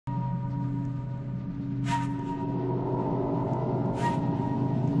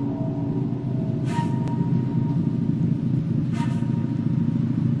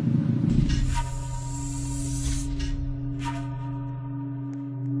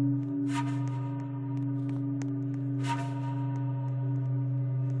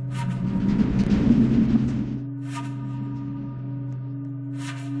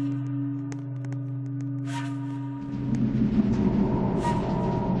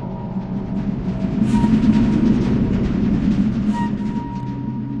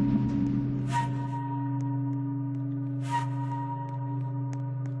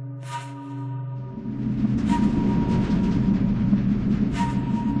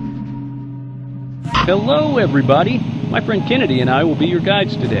Hello, everybody. My friend Kennedy and I will be your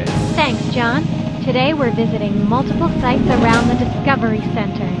guides today. Thanks, John. Today we're visiting multiple sites around the Discovery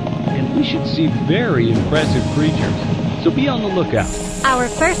Center. And we should see very impressive creatures, so be on the lookout. Our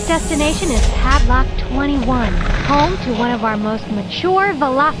first destination is Padlock 21, home to one of our most mature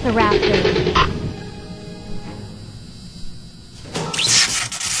velociraptors.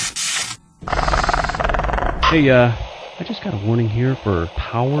 Hey, I just got a warning here for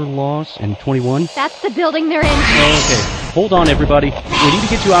power loss in 21. That's the building they're in. Okay, hold on, everybody. We need to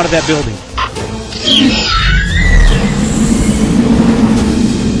get you out of that building.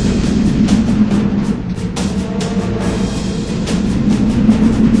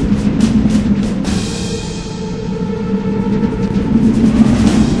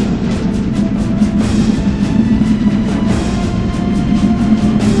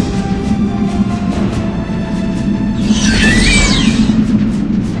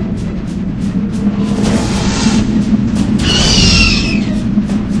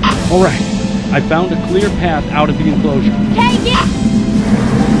 All right, I found a clear path out of the enclosure. Take it!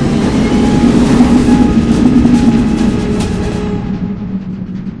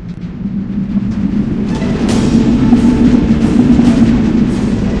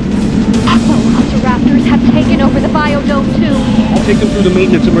 Velociraptors have taken over the biodome too. I'll take them through the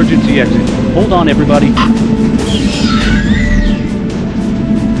maintenance emergency exit. Hold on, everybody.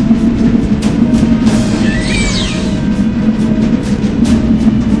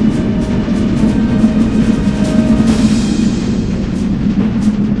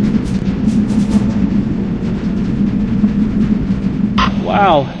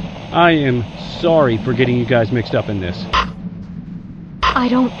 Wow, I am sorry for getting you guys mixed up in this. I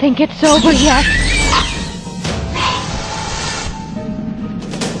don't think it's over yet.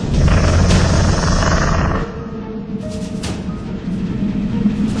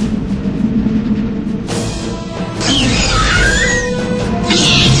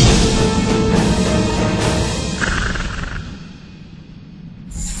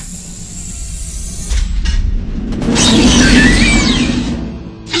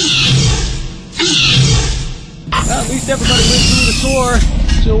 At least everybody went through the tour,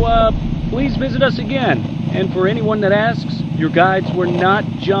 so please visit us again. And for anyone that asks, your guides were not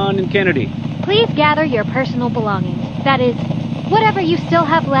John and Kennedy. Please gather your personal belongings. That is, whatever you still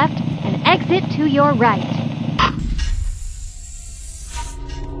have left, and exit to your right.